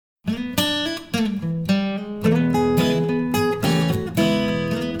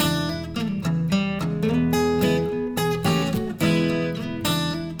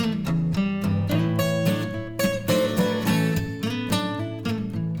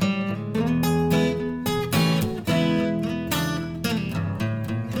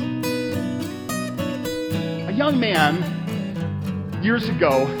young man, years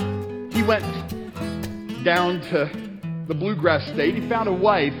ago, he went down to the bluegrass state. He found a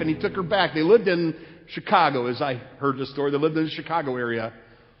wife and he took her back. They lived in Chicago, as I heard the story. They lived in the Chicago area.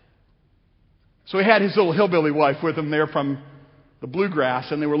 So he had his little hillbilly wife with him there from the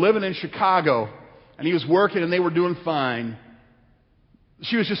bluegrass, and they were living in Chicago. And he was working and they were doing fine.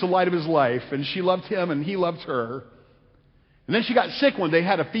 She was just the light of his life, and she loved him and he loved her. And then she got sick one day,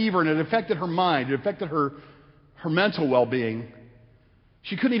 had a fever, and it affected her mind. It affected her mental well-being.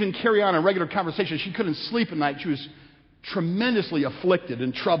 She couldn't even carry on a regular conversation. She couldn't sleep at night. She was tremendously afflicted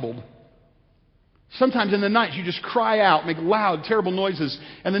and troubled. Sometimes in the night, she'd just cry out, make loud, terrible noises.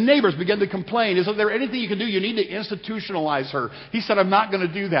 And the neighbors began to complain. Is there anything you can do? You need to institutionalize her. He said, I'm not going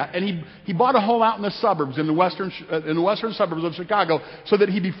to do that. And he bought a home out in the suburbs, in the western suburbs of Chicago, so that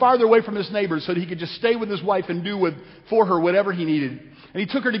he'd be farther away from his neighbors, so that he could just stay with his wife and do for her whatever he needed. And he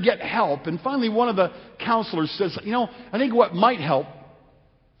took her to get help. And finally, one of the counselors says, I think what might help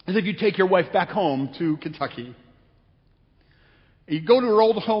is if you take your wife back home to Kentucky. You go to her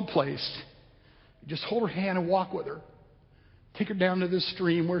old home place. Just hold her hand and walk with her. Take her down to this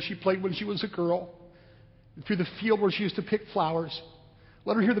stream where she played when she was a girl. Through the field where she used to pick flowers.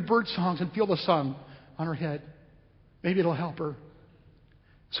 Let her hear the bird songs and feel the sun on her head. Maybe it'll help her.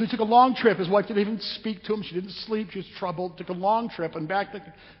 So he took a long trip. His wife didn't even speak to him. She didn't sleep. She was troubled. Took a long trip, and back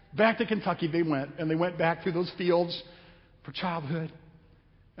to Kentucky they went. And they went back through those fields for childhood.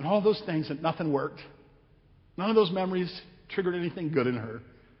 And all those things, and nothing worked. None of those memories triggered anything good in her.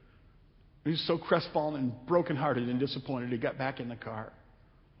 He was so crestfallen and brokenhearted and disappointed, he got back in the car.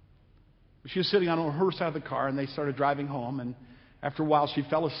 She was sitting on her side of the car, and they started driving home. And after a while, she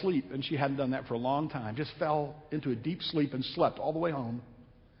fell asleep, and she hadn't done that for a long time. Just fell into a deep sleep and slept all the way home.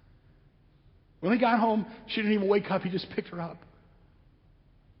 When they got home, she didn't even wake up. He just picked her up.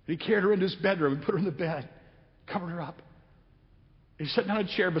 And he carried her into his bedroom and put her in the bed, covered her up. He sat down in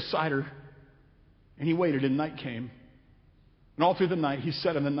a chair beside her, and he waited, and night came. And all through the night, he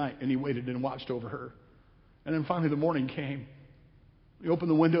sat in the night and he waited and watched over her. And then finally the morning came. He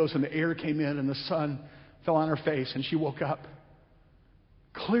opened the windows and the air came in and the sun fell on her face and she woke up.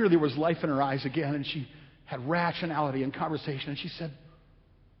 Clearly there was life in her eyes again, and she had rationality and conversation. And she said,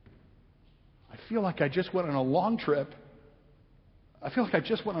 I feel like I just went on a long trip. I feel like I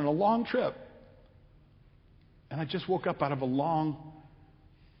just went on a long trip. And I just woke up out of a long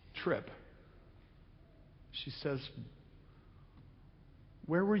trip. She says,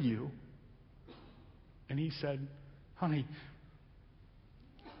 where were you? And he said, honey,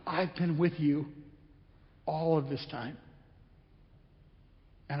 I've been with you all of this time.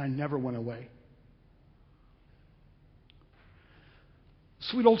 And I never went away.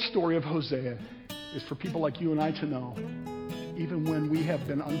 Sweet old story of Hosea is for people like you and I to know, even when we have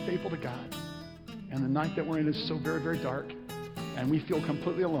been unfaithful to God, and the night that we're in is so very, very dark, and we feel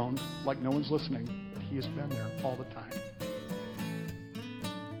completely alone, like no one's listening, but He has been there all the time.